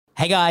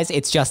Hey guys,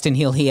 it's Justin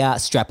Hill here.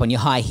 Strap on your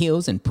high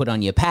heels and put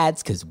on your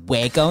pads because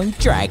we're going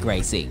drag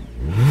racing.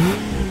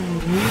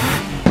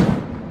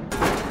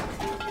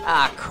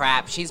 Ah,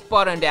 crap. She's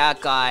bottomed out,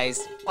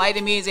 guys. Play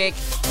the music.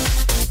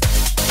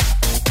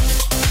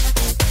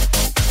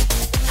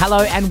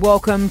 Hello and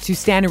welcome to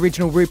Stan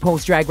Original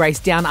RuPaul's Drag Race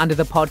Down Under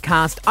the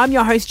podcast. I'm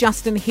your host,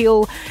 Justin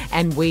Hill,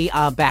 and we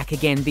are back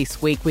again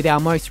this week with our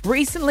most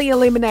recently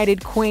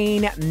eliminated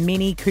queen,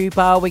 Mini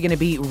Cooper. We're going to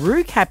be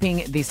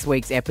recapping this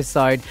week's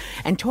episode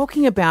and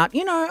talking about,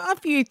 a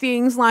few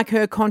things like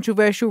her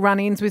controversial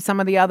run-ins with some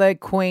of the other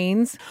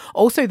queens,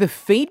 also the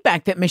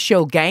feedback that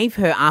Michelle gave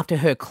her after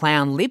her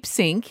clown lip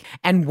sync,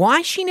 and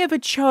why she never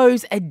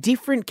chose a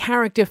different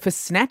character for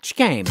Snatch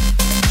Game.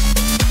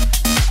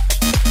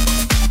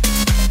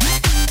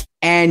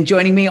 And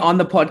joining me on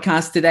the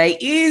podcast today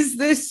is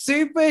the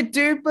super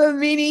duper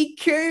Mini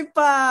Cooper.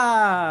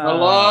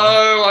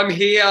 Hello, I'm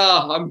here.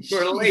 I'm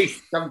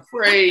released. I'm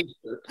free.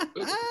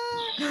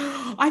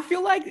 I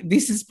feel like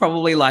this is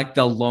probably like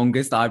the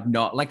longest I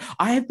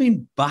have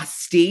been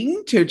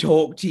busting to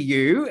talk to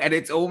you, and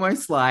it's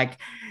almost like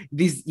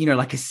this,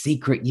 like a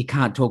secret you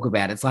can't talk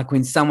about. It's like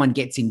when someone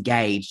gets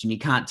engaged and you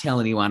can't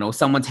tell anyone, or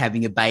someone's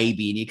having a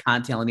baby and you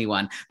can't tell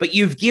anyone, but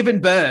you've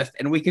given birth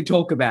and we can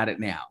talk about it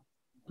now.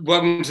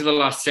 Welcome to the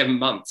last 7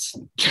 months.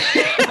 So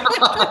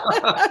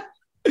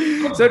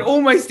it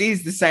almost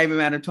is the same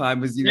amount of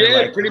time as,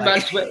 pretty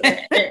much,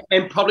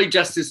 and probably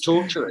just as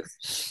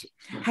torturous.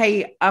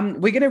 Hey,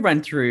 we're going to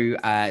run through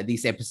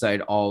this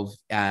episode of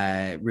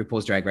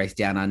RuPaul's Drag Race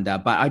Down Under,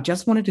 but I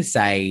just wanted to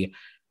say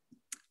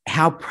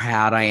how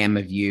proud I am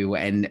of you.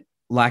 And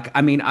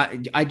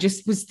I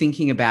just was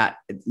thinking about,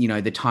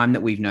 the time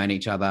that we've known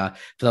each other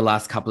for the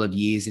last couple of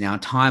years, and our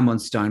time on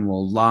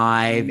Stonewall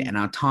Live and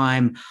our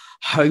time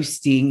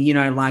hosting,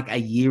 a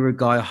year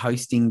ago,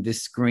 hosting the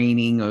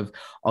screening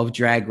of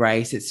Drag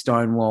Race at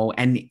Stonewall.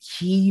 And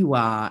here you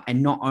are.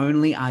 And not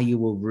only are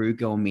you a Ru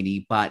girl,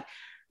 Mini, but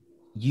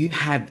you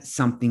have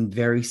something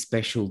very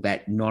special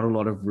that not a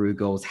lot of Ru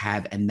girls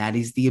have. And that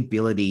is the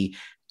ability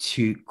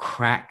to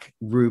crack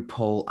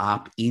RuPaul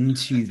up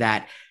into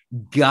that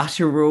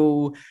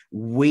guttural,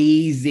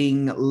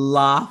 wheezing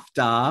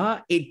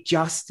laughter. It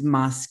just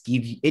must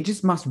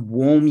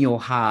warm your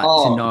heart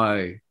to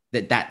know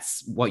that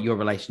that's what your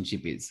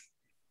relationship is.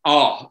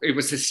 Oh, it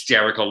was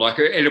hysterical.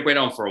 It went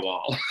on for a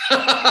while.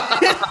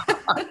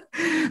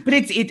 But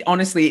it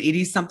honestly, it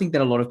is something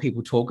that a lot of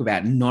people talk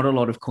about. Not a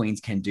lot of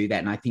queens can do that.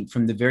 And I think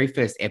from the very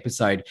first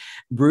episode,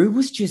 Ru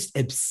was just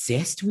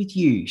obsessed with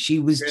you. She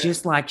was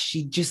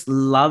she just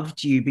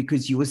loved you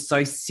because you were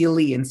so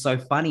silly and so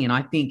funny. And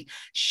I think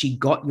she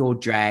got your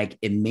drag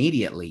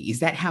immediately. Is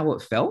that how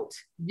it felt?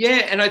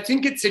 Yeah, and I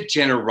think it's a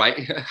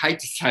generation. I hate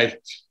to say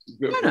it.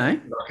 No.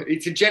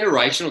 It's a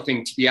generational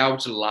thing to be able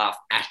to laugh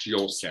at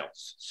yourself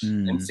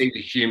and see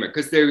the humour.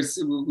 Because there was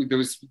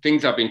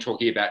things I've been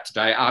talking about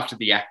today after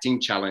the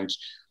acting challenge.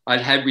 We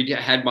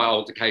had my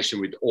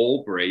altercation with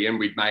Aubrey, and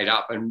we'd made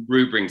up, and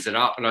Ru brings it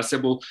up, and I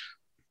said, well,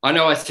 I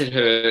know I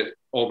said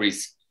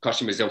Aubrey's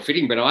costume was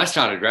ill-fitting, but I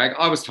started drag.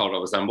 I was told I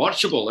was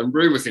unwatchable, and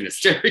Ru was in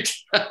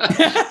hysterics.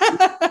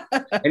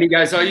 And he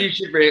goes, oh, you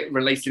should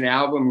release an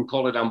album and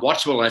call it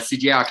Unwatchable. I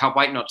said, yeah, I can't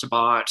wait not to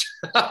buy it.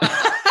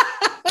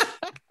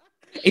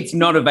 It's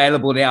not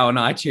available now on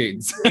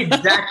iTunes.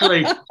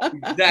 Exactly.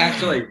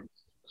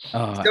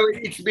 Oh. So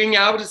it's being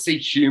able to see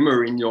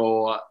humour in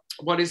your,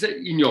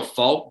 in your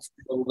faults,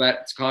 all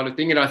that kind of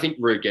thing. And I think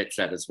Ru gets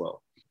that as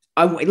well.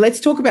 Let's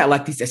talk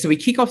about this. So we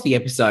kick off the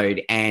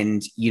episode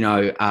and,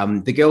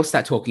 the girls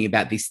start talking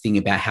about this thing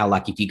about how,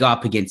 if you go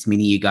up against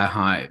Mini, you go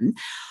home.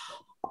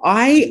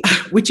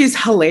 Which is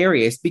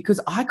hilarious because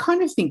I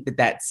kind of think that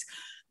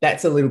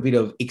that's a little bit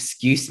of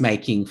excuse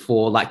making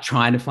for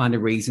trying to find a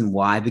reason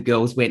why the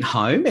girls went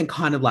home and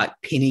kind of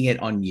pinning it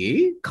on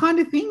you kind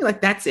of thing.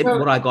 That's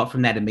what I got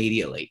from that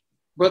immediately.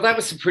 Well, that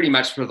was pretty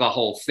much for the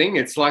whole thing.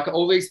 It's like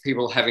all these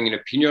people having an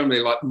opinion on me,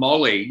 like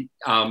Molly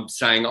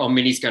saying, oh,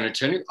 Mini's going to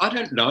turn it. I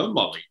don't know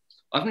Molly.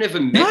 I've never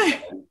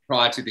met her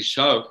prior to the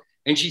show.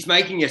 And she's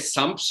making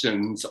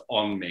assumptions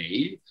on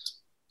me.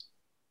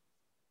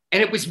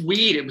 And it was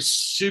weird. It was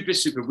super,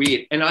 super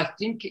weird. And I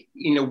think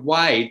in a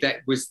way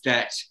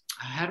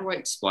how do I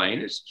explain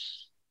it?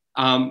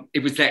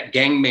 It was that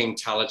gang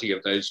mentality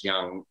of those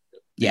young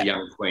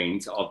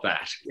queens of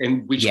that,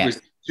 and which was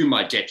to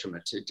my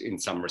detriment in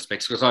some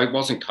respects because I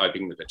wasn't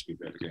coping with it, to be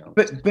perfectly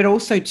honest. But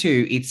also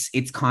too,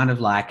 it's kind of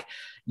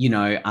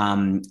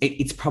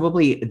it's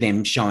probably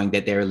them showing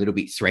that they're a little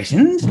bit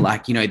threatened.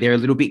 They're a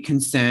little bit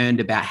concerned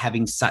about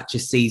having such a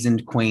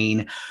seasoned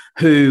queen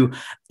who,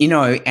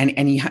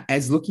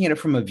 as looking at it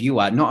from a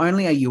viewer, not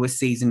only are you a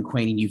seasoned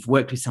queen and you've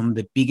worked with some of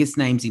the biggest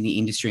names in the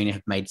industry and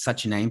have made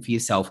such a name for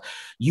yourself,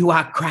 you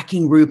are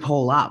cracking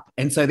RuPaul up.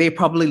 And so they're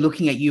probably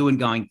looking at you and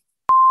going,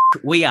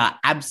 we are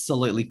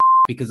absolutely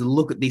because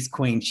look at this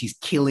queen. She's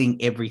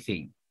killing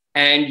everything.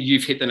 And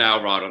you've hit the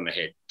nail right on the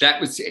head. That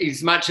was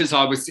as much as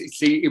I was,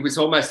 it was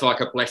almost like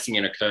a blessing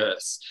and a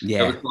curse.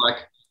 Yeah. It was like,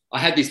 I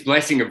had this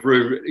blessing of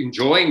Rue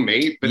enjoying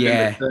me, but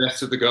Yeah. then the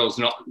first of the girls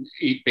not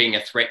being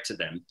a threat to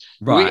them.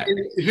 Right.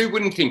 Who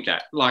wouldn't think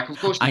that? Like, of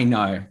course. I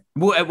know.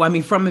 Well, I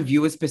mean, from a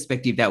viewer's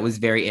perspective, that was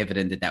very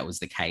evident that that was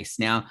the case.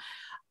 Now,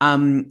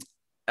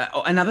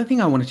 another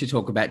thing I wanted to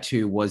talk about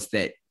too was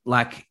that,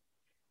 like,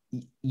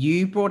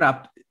 you brought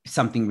up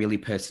something really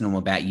personal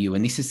about you,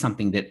 and this is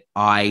something that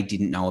I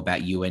didn't know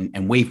about you,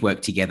 and we've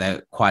worked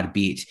together quite a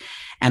bit.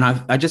 And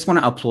I just want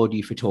to applaud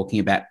you for talking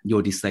about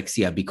your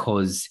dyslexia,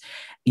 because,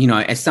 you know,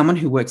 as someone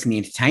who works in the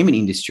entertainment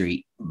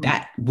industry,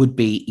 that would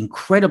be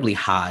incredibly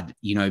hard,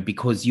 you know,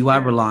 because you are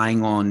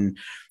relying on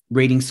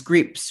reading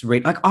scripts,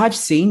 like I've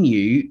seen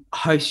you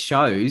host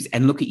shows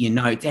and look at your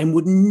notes and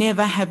would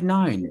never have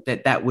known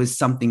that that was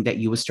something that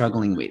you were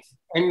struggling with.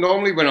 And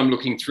normally when I'm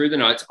looking through the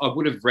notes, I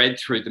would have read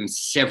through them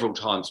several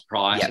times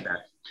prior to that.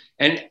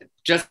 And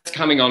just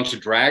coming on to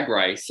Drag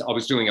Race, I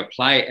was doing a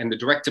play and the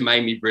director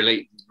made me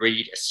really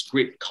read a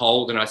script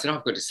cold. And I said,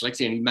 I've got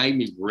dyslexia, and he made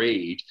me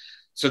read.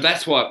 So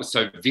that's why it was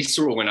so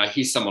visceral when I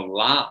hear someone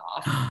laugh.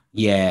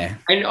 Yeah.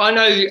 And I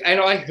know, and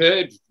I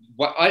heard,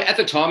 at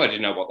the time I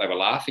didn't know what they were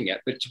laughing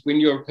at, but when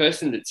you're a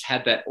person that's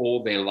had that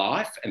all their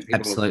life and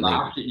people have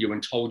laughed at you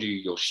and told you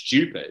you're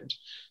stupid,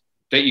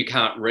 that you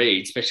can't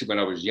read, especially when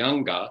I was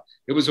younger,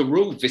 it was a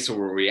real visceral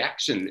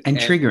reaction. And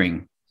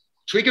triggering.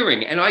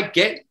 Triggering. And I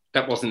get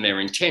that wasn't their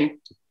intent,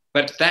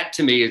 but that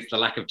to me is the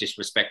lack of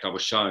disrespect I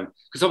was shown,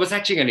 because I was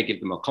actually going to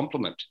give them a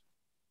compliment.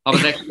 I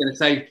was actually going to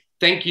say,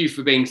 thank you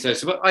for being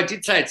so. I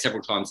did say it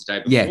several times a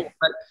day before,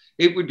 but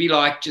it would be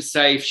like, just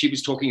say if she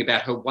was talking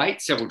about her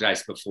weight several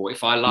days before,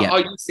 if I laugh, oh,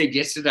 you said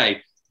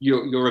yesterday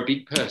you're a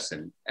big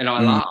person, and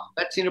I laugh,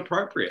 that's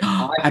inappropriate.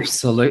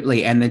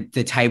 Absolutely. And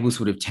the tables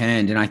would have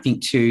turned. And I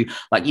think too,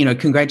 like, you know,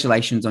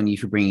 congratulations on you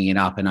for bringing it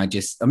up. And I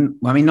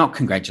mean, not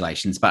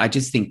congratulations, but I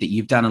just think that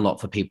you've done a lot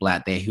for people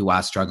out there who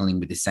are struggling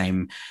with the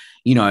same,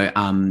 you know,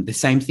 the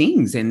same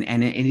things. And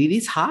it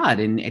is hard.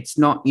 And it's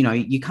not, you know,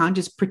 you can't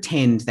just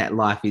pretend that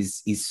life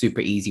is super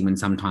easy when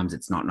sometimes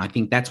it's not. And I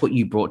think that's what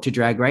you brought to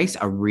Drag Race,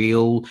 a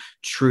real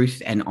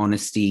truth and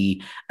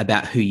honesty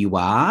about who you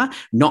are,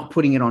 not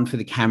putting it on for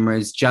the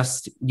cameras.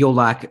 Just, you're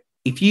like,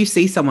 if you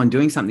see someone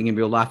doing something in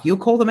real life, you'll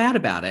call them out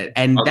about it.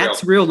 And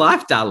that's real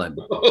life, darling.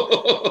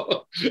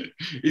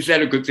 Is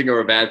that a good thing or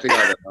a bad thing?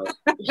 I don't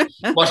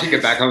know. Watching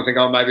it back, I'm thinking,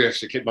 oh, maybe I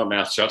should keep my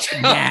mouth shut.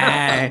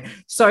 Yeah.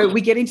 So we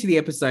get into the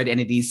episode and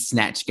it is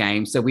Snatch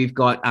Game. So we've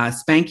got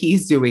Spanky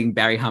is doing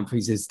Barry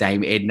Humphries as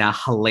Dame Edna.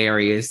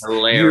 Hilarious.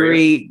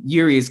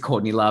 Yuri is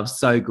Courtney Love.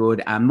 So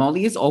good.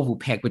 Molly is Orville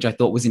Peck, which I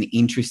thought was an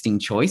interesting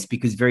choice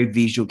because very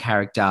visual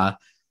character.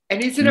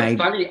 And isn't it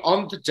funny,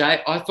 on the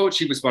day, I thought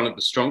she was one of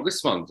the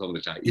strongest ones on the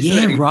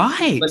day.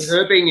 Right. But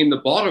her being in the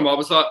bottom, I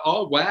was like,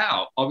 oh,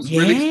 wow. I was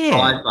really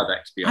surprised by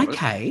that, to be honest.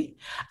 Okay.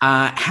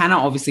 Hannah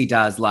obviously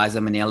does Liza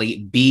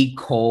Minnelli. Big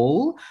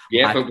call.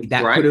 Yeah, but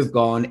that could have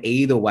gone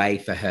either way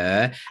for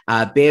her.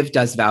 Bev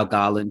does Val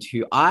Garland,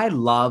 who I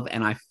love,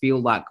 and I feel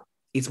like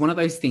it's one of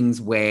those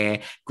things where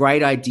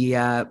great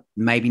idea,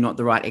 maybe not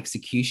the right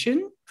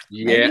execution.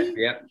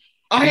 Yeah.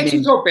 I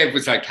actually thought Bev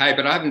was okay,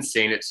 but I haven't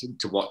seen it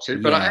to watch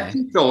it. But I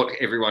actually thought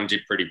everyone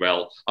did pretty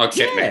well,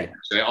 except me.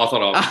 Actually. I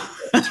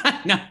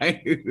thought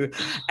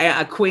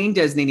No. Queen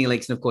does Nene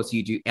Leakes, and of course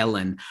you do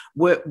Ellen.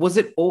 Was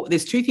it all?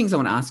 There's two things I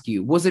want to ask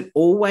you. Was it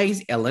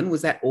always Ellen?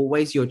 Was that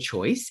always your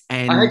choice?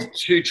 And I had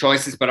two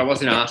choices, but I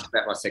wasn't asked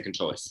about my second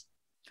choice.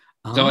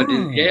 So I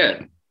didn't.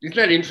 Yeah. Isn't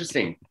that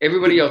interesting?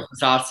 Everybody else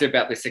was asked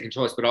about their second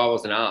choice, but I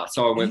wasn't asked.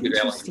 So I went with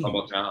Ellen. I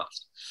wasn't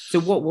asked. So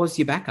what was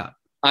your backup?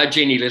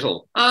 Jeannie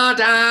Little. Oh,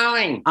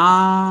 darling.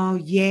 Oh,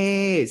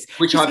 yes.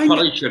 Which I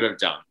probably should have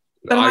done.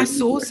 But I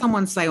saw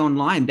someone say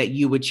online that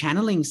you were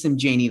channeling some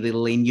Jeannie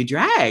Little in your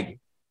drag.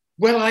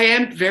 Well, I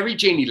am very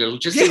Jeannie Little.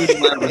 Just in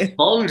the way I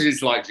respond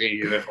is like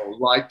Jeannie Little.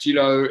 Like, you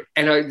know,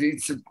 and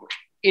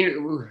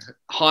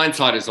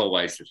hindsight is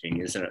always the thing,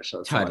 isn't it?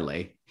 So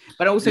totally.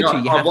 But also, too,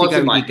 you have to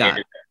go with your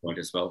gut.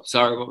 As well.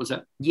 Sorry, what was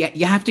that? Yeah,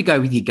 you have to go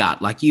with your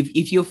gut. Like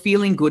if you're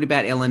feeling good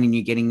about Ellen and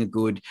you're getting a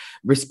good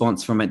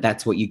response from it,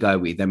 that's what you go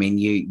with. I mean,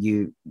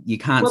 you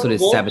can't sort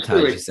of sabotage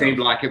yourself. It seemed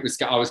like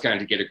I was going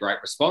to get a great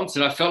response,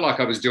 and I felt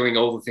like I was doing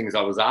all the things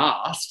I was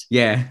asked.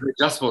 Yeah, but it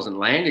just wasn't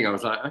landing. I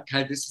was like,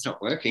 okay, this is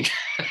not working.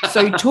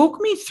 So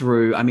talk me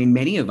through. I mean,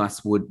 many of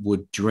us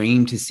would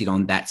dream to sit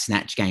on that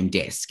Snatch Game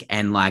desk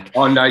and like.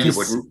 Oh no, you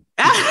wouldn't.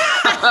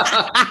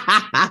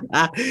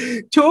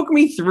 Talk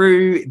me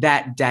through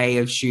that day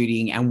of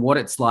shooting and what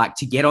it's like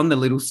to get on the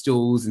little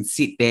stools and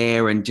sit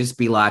there and just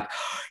be like,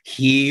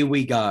 here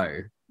we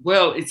go.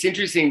 Well, it's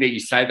interesting that you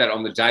say that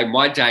on the day.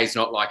 My day is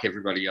not like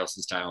everybody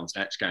else's day on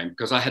Snatch Game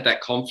because I had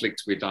that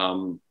conflict with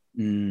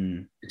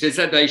Does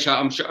that they show?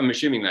 I'm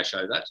assuming they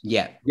show that.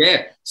 Yeah.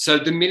 So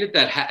the minute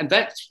that happened,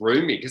 that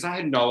threw me because I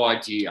had no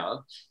idea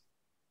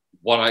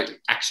what I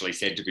actually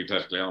said, to be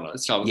perfectly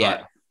honest. So I was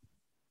like,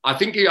 I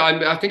think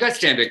I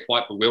stand there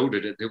quite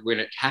bewildered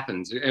when it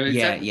happens. I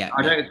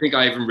don't think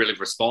I even really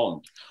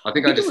respond. I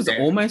think it was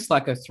almost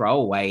like a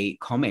throwaway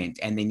comment,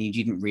 and then you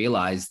didn't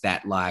realize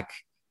that, like,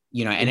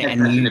 you know, It has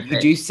and such an you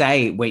effect. do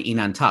say when in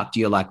Untucked,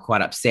 you're like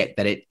quite upset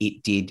that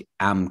it did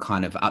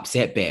kind of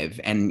upset Bev,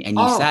 and you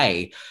Oh,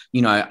 say,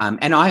 you know,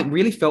 and I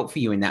really felt for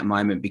you in that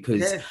moment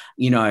because, yeah,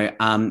 you know,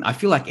 I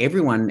feel like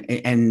everyone,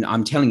 and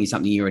I'm telling you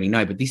something you already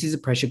know, but this is a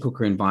pressure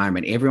cooker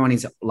environment. Everyone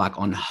is like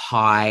on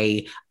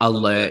high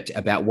alert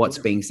about what's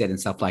being said and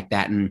stuff like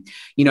that, and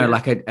you know, yeah.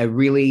 like a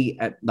really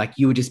like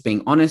you were just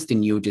being honest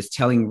and you were just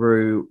telling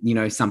Rue, you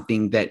know,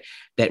 something that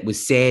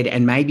was said,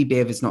 and maybe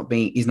Bev is not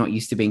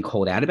used to being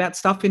called out about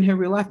stuff in her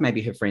real life.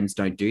 Maybe her friends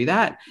don't do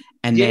that,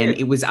 and then Yeah.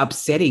 it was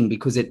upsetting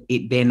because it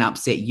then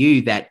upset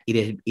you that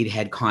it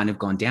had kind of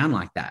gone down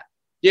like that.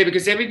 Yeah,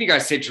 because everything I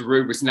said to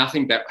Rue was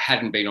nothing that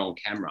hadn't been on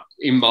camera,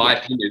 in my Yeah,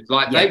 opinion.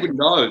 Like they yeah, would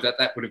know that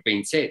that would have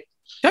been said.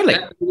 totally.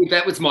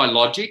 That was my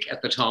logic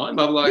at the time.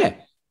 I'm like, Yeah,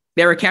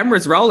 there are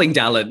cameras rolling,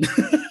 darling.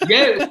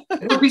 yeah,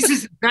 well,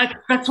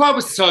 that's why I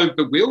was so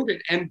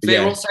bewildered. And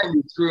they're Yeah, all saying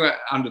you threw it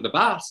under the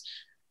bus.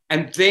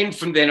 And then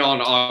from then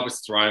on, I was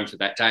thrown for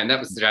that day. And that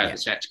was the day of yeah. the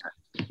Snatch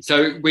Game.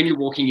 So when you're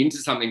walking into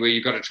something where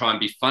you've got to try and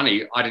be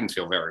funny, I didn't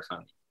feel very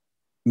funny.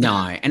 No,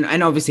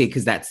 and obviously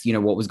because that's, you know,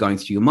 what was going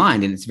through your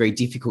mind, and it's very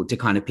difficult to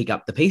kind of pick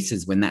up the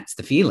pieces when that's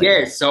the feeling.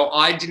 Yeah, so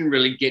I didn't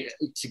really get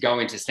to go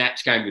into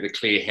Snatch Game with a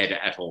clear head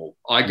at all.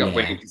 Went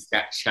Yeah. into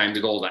Snatch Game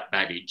with all that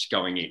baggage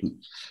going in.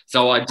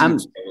 So I didn't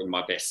feel in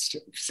my best,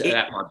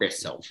 at my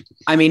best self.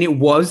 I mean, it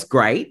was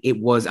great. It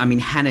was, I mean,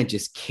 Hannah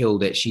just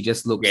killed it. She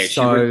just looked did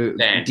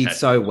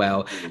so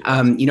well.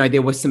 You know,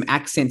 there were some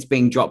accents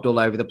being dropped all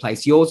over the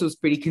place. Yours was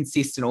pretty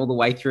consistent all the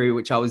way through,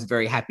 which I was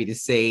very happy to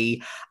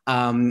see.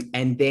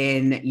 And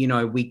then, you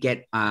know, we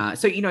get,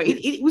 so, you know,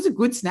 it was a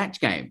good Snatch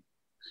Game.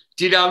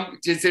 Did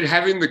it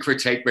having the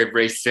critique where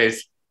Reese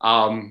says,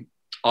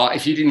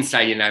 if you didn't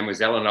say your name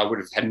was Ellen, I would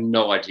have had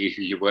no idea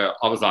who you were.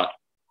 I was like,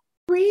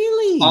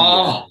 really?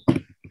 oh.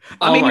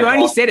 I mean, you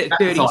only said it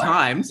 30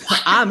 times.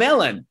 I'm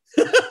Ellen.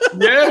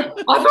 Yeah,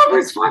 I thought it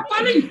was quite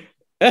funny.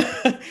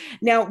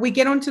 Now we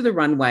get onto the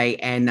runway,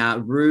 and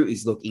Rue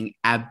is looking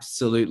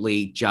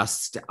absolutely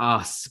just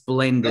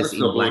splendid in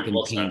black and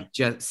pink,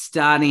 just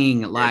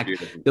stunning. Like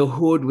the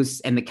hood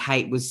was, and the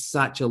cape was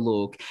such a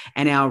look.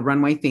 And our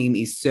runway theme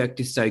is Cirque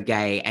du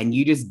Soleil, and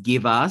you just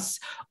give us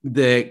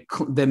the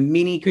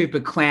Mini Cooper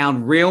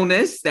clown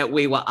realness that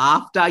we were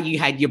after. You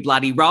had your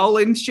bloody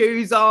rolling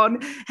shoes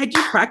on. Had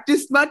you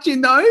practiced much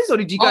in those, or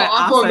did you go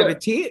ass over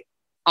tit?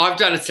 I've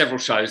done several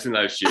shows in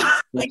those shoes.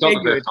 It's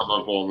not the first time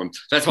I've worn them.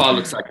 That's why I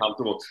look so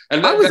comfortable.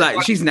 And I was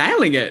like, she's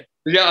nailing it.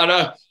 Yeah, I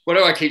know. What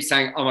do I keep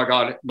saying? Oh my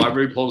God, my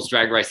RuPaul's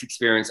Drag Race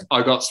experience.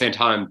 I got sent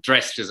home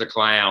dressed as a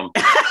clown.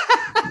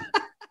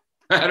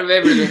 Out of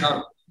everything.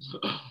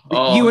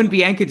 Oh. You and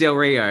Bianca Del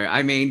Rio.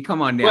 I mean,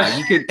 come on now. Well,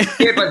 you could.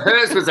 Yeah, but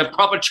hers was a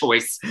proper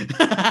choice.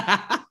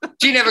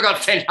 She never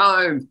got sent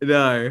home.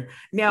 No.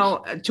 Now,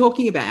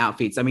 talking about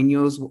outfits, I mean,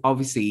 yours,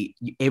 obviously,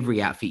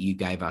 every outfit you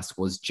gave us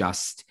was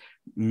just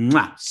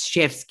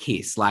chef's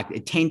kiss. Like,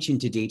 attention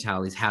to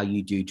detail is how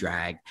you do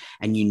drag,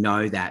 and you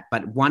know that.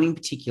 But one in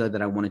particular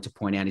that I wanted to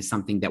point out is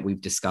something that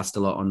we've discussed a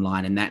lot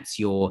online, and that's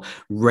your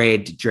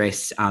red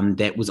dress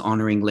that was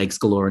honoring Legs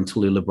Galore and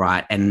Tallulah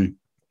Bright. And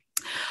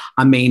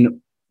I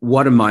mean,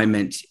 what a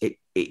moment.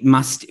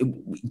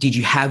 Did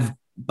you have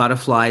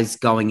butterflies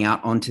going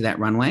out onto that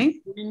runway?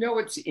 You know,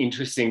 it's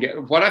interesting.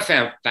 What I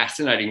found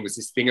fascinating was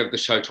this thing of the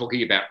show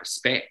talking about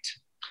respect.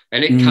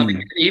 And it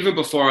coming even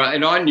before,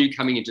 and I knew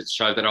coming into the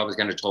show that I was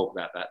going to talk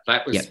about that.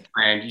 That was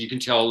planned. You can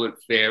tell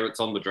it's there. It's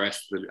on the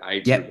dress, the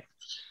age. Yep.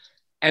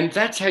 And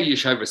that's how you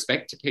show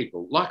respect to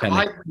people. Like,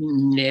 I would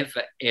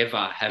never,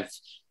 ever have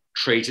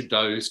treated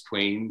those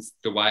queens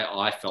the way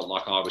I felt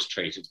like I was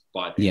treated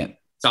by them. Yeah.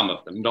 Some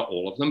of them, not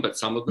all of them, but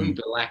some of them.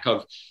 The lack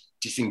of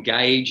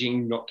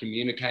disengaging, not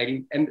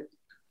communicating. And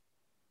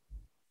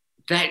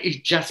that,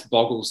 it just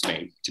boggles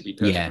me, to be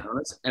perfectly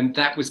honest. And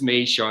that was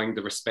me showing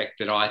the respect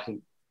that I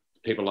think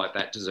people like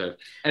that deserve.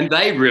 And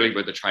they really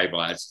were the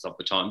trailblazers of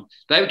the time.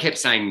 They kept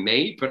saying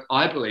me, but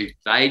I believe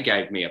they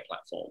gave me a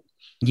platform.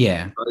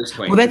 Yeah.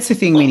 Well, that's the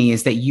thing, Minnie,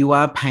 is that you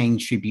are paying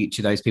tribute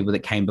to those people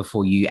that came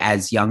before you,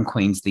 as young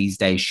queens these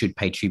days should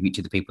pay tribute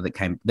to the people that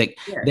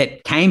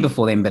came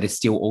before them, but are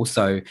still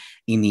also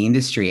in the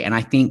industry. And I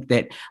think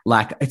that,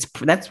 like,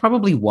 that's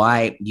probably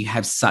why you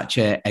have such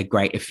a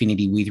great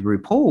affinity with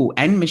RuPaul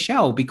and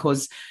Michelle,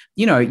 because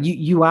you know,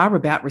 you are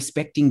about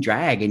respecting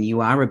drag, and you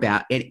are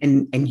about it,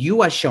 and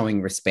you are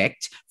showing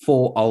respect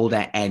for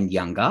older and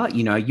younger.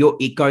 You know,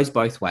 it goes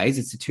both ways.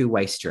 It's a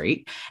two-way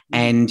street.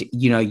 And,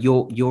 you know,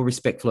 you're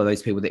respectful of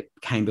those people that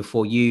came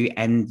before you,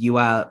 and you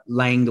are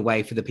laying the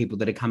way for the people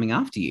that are coming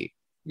after you.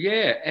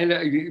 Yeah,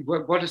 and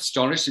what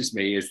astonishes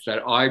me is that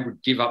I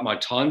would give up my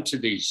time to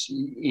these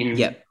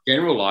in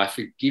general life,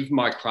 give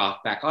my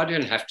craft back. I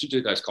don't have to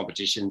do those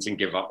competitions and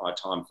give up my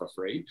time for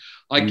free.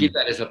 I give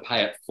that as a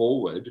pay it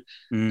forward.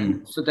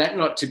 And for that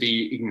not to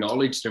be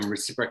acknowledged and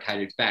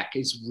reciprocated back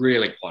is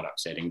really quite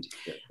upsetting.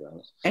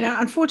 And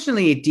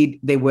unfortunately,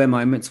 there were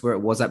moments where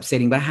it was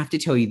upsetting, but I have to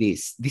tell you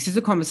this is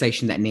a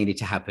conversation that needed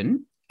to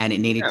happen. And it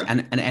needed,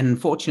 and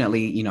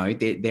unfortunately, you know,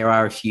 there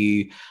are a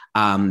few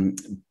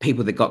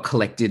people that got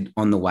collected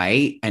on the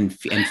way and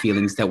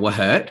feelings that were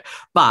hurt,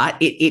 but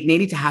it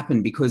needed to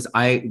happen because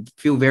I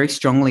feel very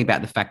strongly about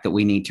the fact that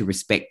we need to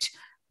respect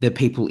the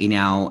people in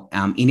our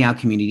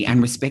community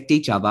and respect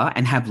each other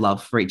and have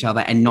love for each other,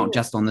 and not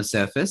just on the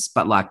surface,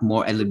 but like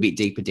more a little bit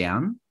deeper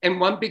down. And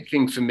one big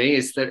thing for me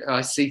is that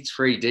I see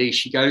 3D.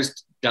 She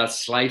does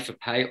Slay for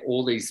Pay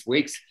all these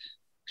weeks.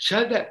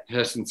 Show that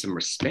person some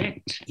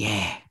respect.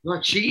 Yeah.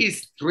 Like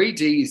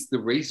 3D is the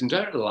reason.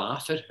 Don't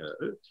laugh at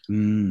her.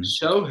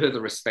 Show her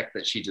the respect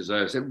that she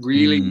deserves. It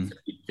really is a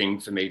big thing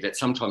for me that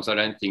sometimes I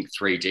don't think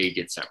 3D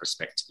gets that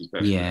respect, to be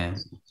perfectly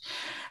honest.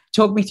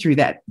 Talk me through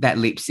that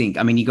lip sync.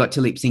 I mean, you got to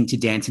lip sync to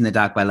Dance in the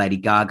Dark by Lady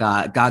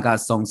Gaga.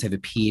 Gaga's songs have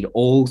appeared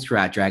all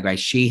throughout Drag Race.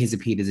 She has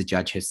appeared as a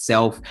judge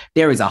herself.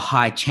 There is a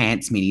high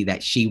chance, Minnie,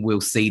 that she will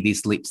see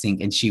this lip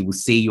sync and she will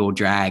see your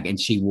drag and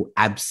she will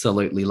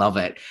absolutely love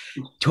it.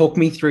 Talk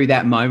me through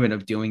that moment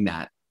of doing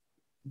that.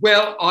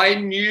 Well, I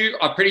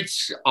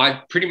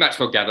pretty much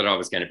gathered I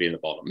was going to be in the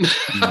bottom.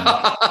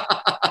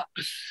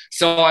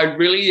 So I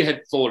really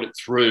had thought it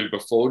through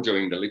before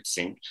doing the lip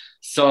sync.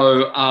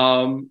 So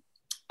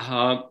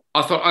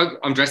I thought,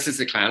 I'm dressed as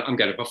a clown. I'm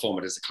going to perform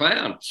it as a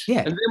clown. Yeah.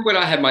 And then when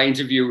I had my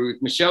interview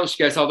with Michelle,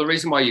 she goes, the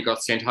reason why you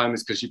got sent home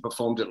is because you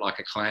performed it like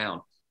a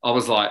clown. I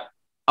was like,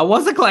 I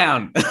was a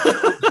clown.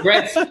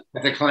 Dressed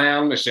as a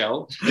clown,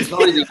 Michelle. It's not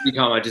the only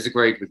time I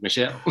disagreed with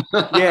Michelle.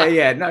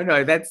 Yeah.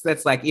 No,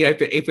 that's like, you know,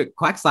 if it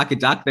quacks like a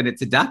duck, then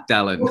it's a duck,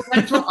 darling. Well,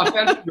 that's what I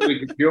found it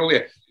really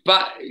peculiar.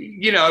 But,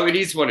 you know, it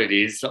is what it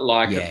is.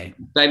 Like,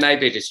 they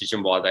made their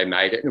decision why they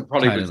made it. And it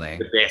probably was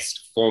the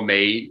best for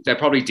me. They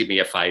probably did me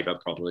a favour,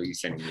 probably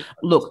sending me.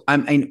 Look, I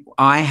mean,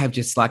 I have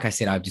just, like I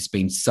said, I've just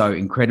been so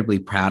incredibly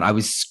proud. I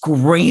was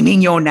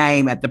screaming your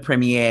name at the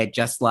premiere,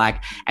 just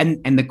like, and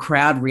the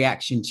crowd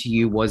reaction to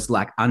you was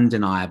like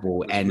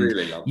undeniable. And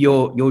really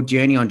your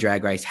journey on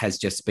Drag Race has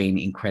just been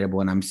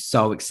incredible. And I'm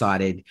so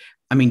excited.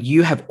 I mean,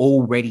 you have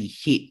already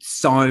hit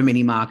so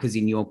many markers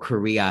in your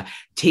career,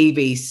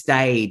 TV,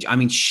 stage. I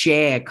mean,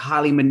 Cher,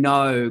 Kylie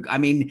Minogue. I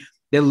mean,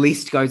 the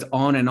list goes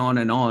on and on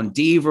and on.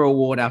 Diva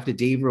Award after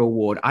Diva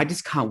Award. I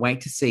just can't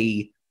wait to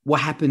see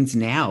what happens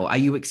now. Are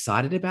you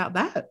excited about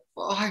that?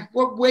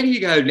 Where do you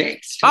go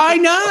next? I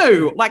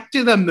know. Like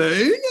to the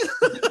moon?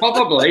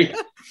 Probably.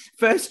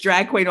 First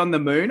drag queen on the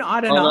moon? I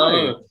don't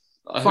know.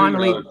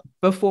 Finally,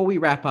 before we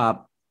wrap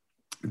up,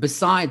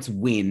 besides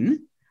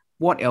win,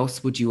 what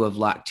else would you have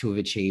liked to have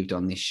achieved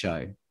on this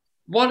show?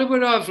 What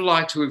would I have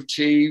liked to have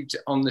achieved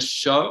on the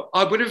show?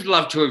 I would have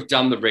loved to have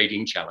done the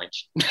reading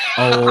challenge.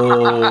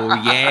 Oh,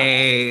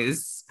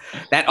 yes.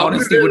 That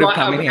honestly would have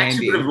come in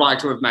handy. I would have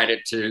liked to have made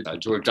it to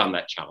have done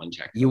that challenge.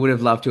 Actually. You would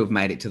have loved to have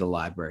made it to the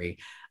library.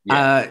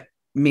 Yeah.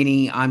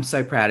 Minnie, I'm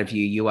so proud of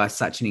you. You are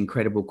such an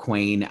incredible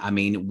queen. I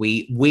mean,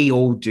 we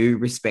all do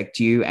respect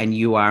you, and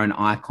you are an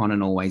icon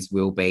and always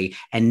will be.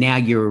 And now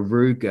you're a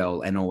Ru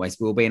girl and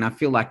always will be. And I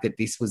feel like that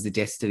this was the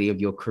destiny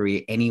of your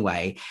career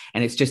anyway.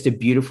 And it's just a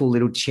beautiful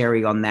little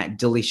cherry on that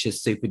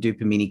delicious super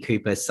duper Mini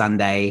Cooper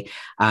Sunday.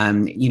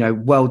 You know,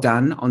 well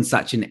done on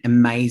such an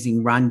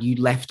amazing run. You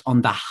left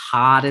on the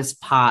hardest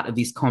part of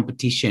this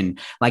competition.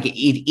 Like,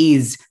 it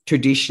is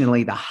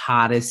traditionally the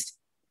hardest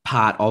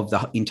part of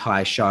the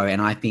entire show,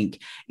 and I think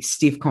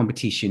stiff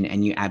competition,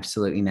 and you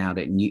absolutely nailed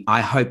it. And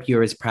I hope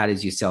you're as proud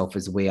as yourself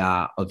as we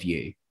are of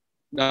you.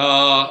 No,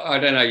 I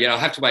don't know. Yeah, I'll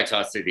have to wait till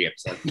I see the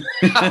episode.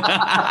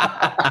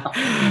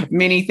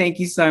 Minnie, thank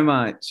you so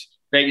much.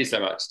 Thank you so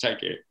much. Take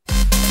care.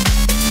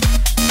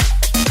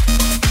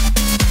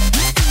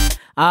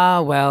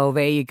 Ah, well,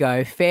 there you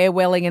go.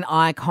 Farewelling an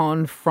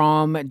icon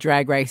from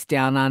Drag Race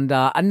Down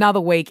Under. Another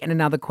week and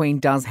another queen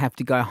does have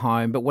to go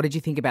home. But what did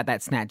you think about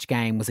that Snatch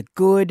game? Was it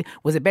good?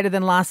 Was it better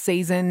than last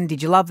season?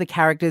 Did you love the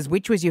characters?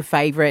 Which was your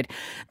favourite?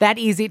 That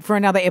is it for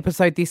another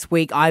episode this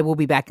week. I will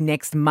be back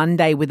next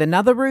Monday with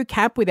another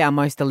recap with our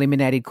most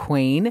eliminated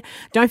queen.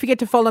 Don't forget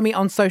to follow me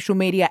on social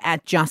media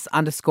at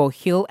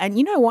 @just_Hill. And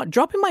you know what?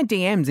 Drop in my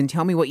DMs and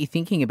tell me what you're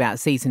thinking about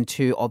season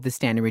 2 of the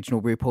Stan Original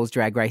RuPaul's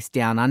Drag Race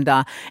Down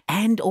Under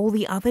and all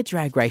the other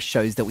Drag Race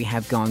shows that we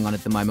have going on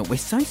at the moment. We're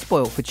so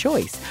spoiled for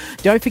choice.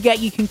 Don't forget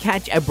you can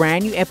catch a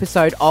brand new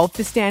episode of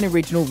the Stan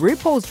Original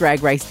RuPaul's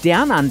Drag Race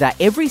Down Under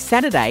every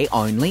Saturday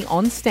only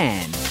on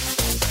Stan.